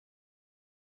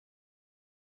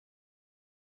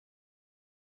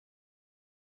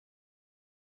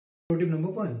Tip number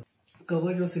 1.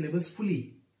 Cover your syllabus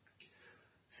fully.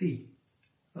 See,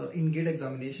 in GATE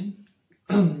examination,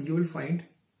 you will find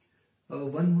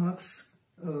 1 marks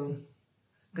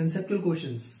conceptual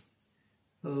questions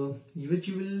which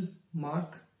you will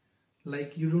mark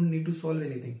like you don't need to solve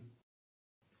anything.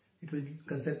 It will be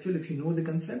conceptual. If you know the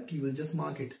concept, you will just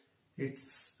mark it.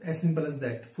 It's as simple as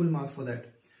that. Full marks for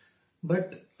that.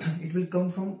 But it will come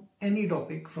from any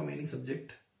topic, from any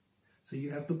subject. So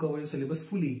you have to cover your syllabus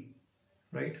fully,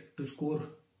 right? To score.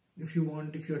 If you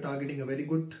are targeting a very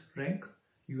good rank,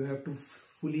 you have to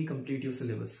fully complete your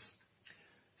syllabus.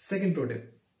 Second pro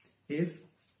tip is,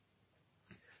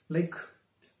 like,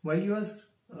 while you are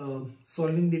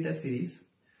solving the test series,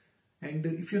 and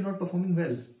if you're not performing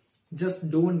well,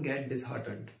 just don't get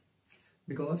disheartened,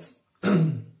 because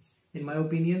in my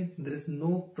opinion, there is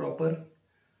no proper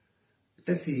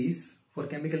test series for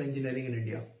chemical engineering in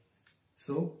India.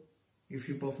 So if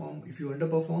you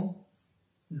underperform,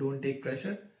 don't take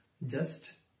pressure.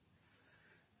 Just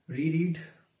reread,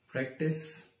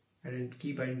 practice, and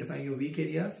keep identifying your weak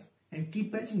areas and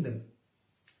keep patching them.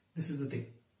 This is the thing.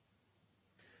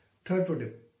 Third pro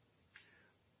tip: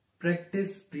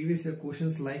 practice previous year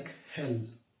questions like hell.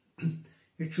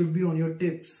 It should be on your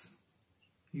tips.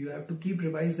 You have to keep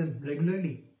revise them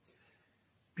regularly.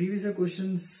 Previous year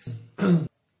questions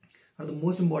are the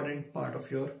most important part of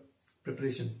your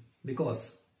preparation,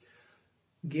 because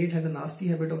GATE has a nasty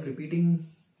habit of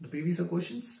repeating the previous year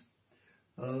questions.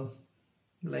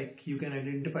 Like, you can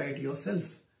identify it yourself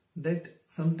that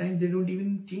sometimes they don't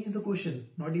even change the question,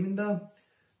 not even the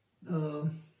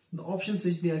options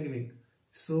which they are giving.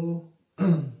 So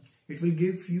it will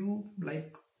give you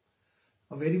like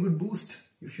a very good boost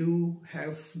if you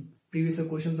have previous year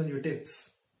questions on your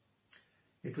tips.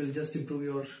 It will just improve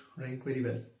your rank very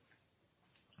well.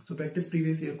 So practice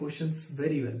previous year questions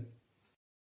very well.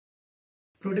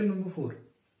 Pro tip number 4.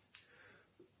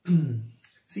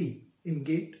 See, in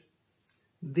GATE,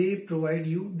 they provide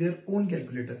you their own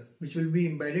calculator, which will be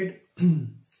embedded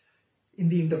in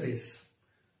the interface.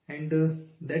 And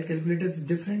that calculator is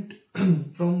different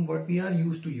from what we are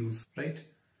used to use, right?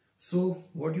 So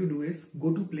what you do is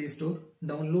go to Play Store,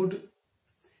 download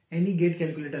any GATE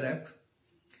calculator app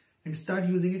and start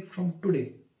using it from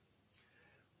today.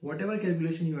 Whatever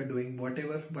calculation you are doing,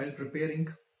 whatever while preparing,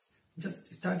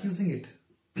 just start using it.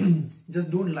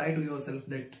 Just don't lie to yourself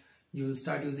that you will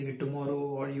start using it tomorrow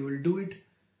or you will do it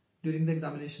during the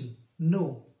examination.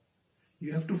 No,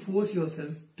 you have to force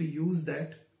yourself to use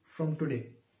that from today.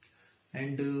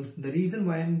 And the reason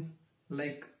why I'm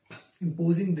like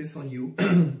imposing this on you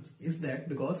is that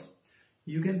because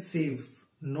you can save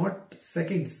not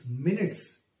seconds,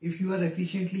 minutes, if you are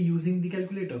efficiently using the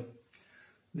calculator.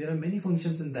 There are many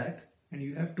functions in that, and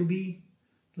you have to be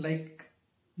like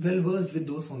well versed with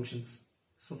those functions.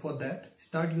 So for that,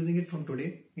 start using it from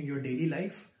today in your daily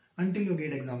life until your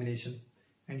GATE examination,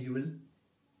 and you will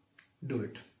do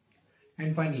it.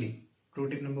 And finally, pro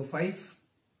tip number 5,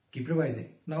 keep revising.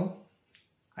 Now,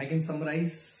 I can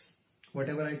summarize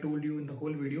whatever I told you in the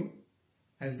whole video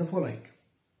as the following.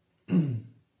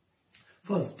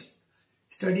 First,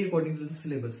 study according to the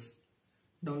syllabus.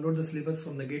 Download the syllabus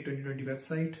from the GATE 2020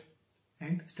 website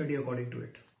and study according to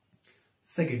it.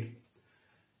 Second,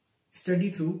 study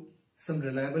through some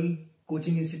reliable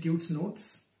coaching institutes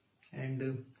notes,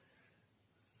 and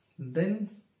then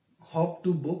hop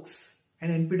to books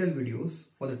and NPTEL videos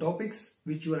for the topics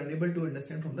which you are unable to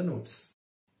understand from the notes.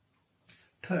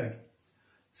 Third,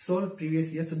 solve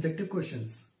previous year subjective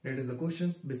questions, that is the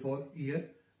questions before year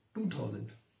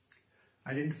 2000.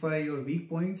 Identify your weak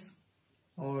points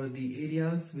or the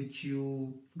areas which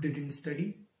you didn't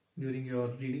study during your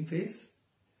reading phase,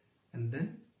 and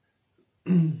then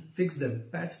fix them,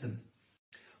 patch them.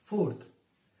 Fourth,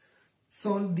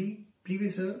 solve the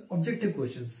previous year objective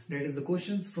questions, that is the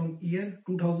questions from year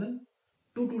 2000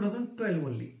 to 2012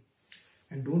 only.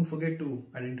 And don't forget to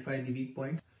identify the weak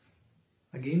points.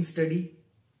 Again study,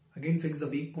 again fix the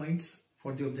weak points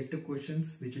for the objective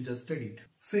questions which you just studied.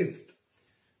 Fifth,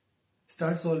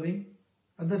 start solving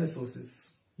other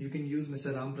resources. You can use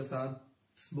Mr. Ram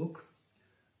Prasad's book,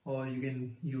 or you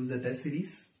can use the test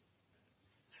series.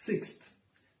 Sixth,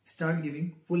 start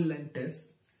giving full length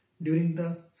tests during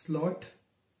the slot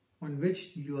on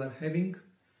which you are having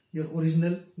your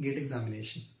original GATE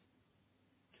examination.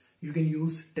 You can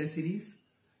use test series,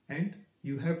 and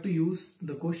you have to use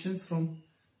the questions from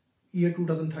year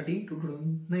 2013 to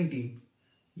 2019.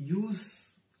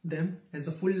 Use them as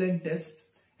a full length test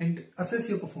and assess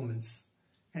your performance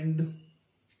and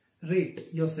rate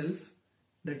yourself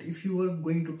that if you were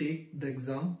going to take the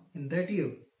exam in that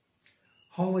year,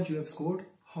 how much you have scored,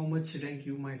 how much rank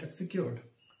you might have secured.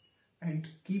 and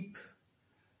keep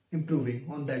improving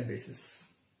on that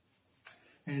basis.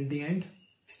 And in the end,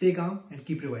 stay calm and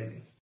keep revising.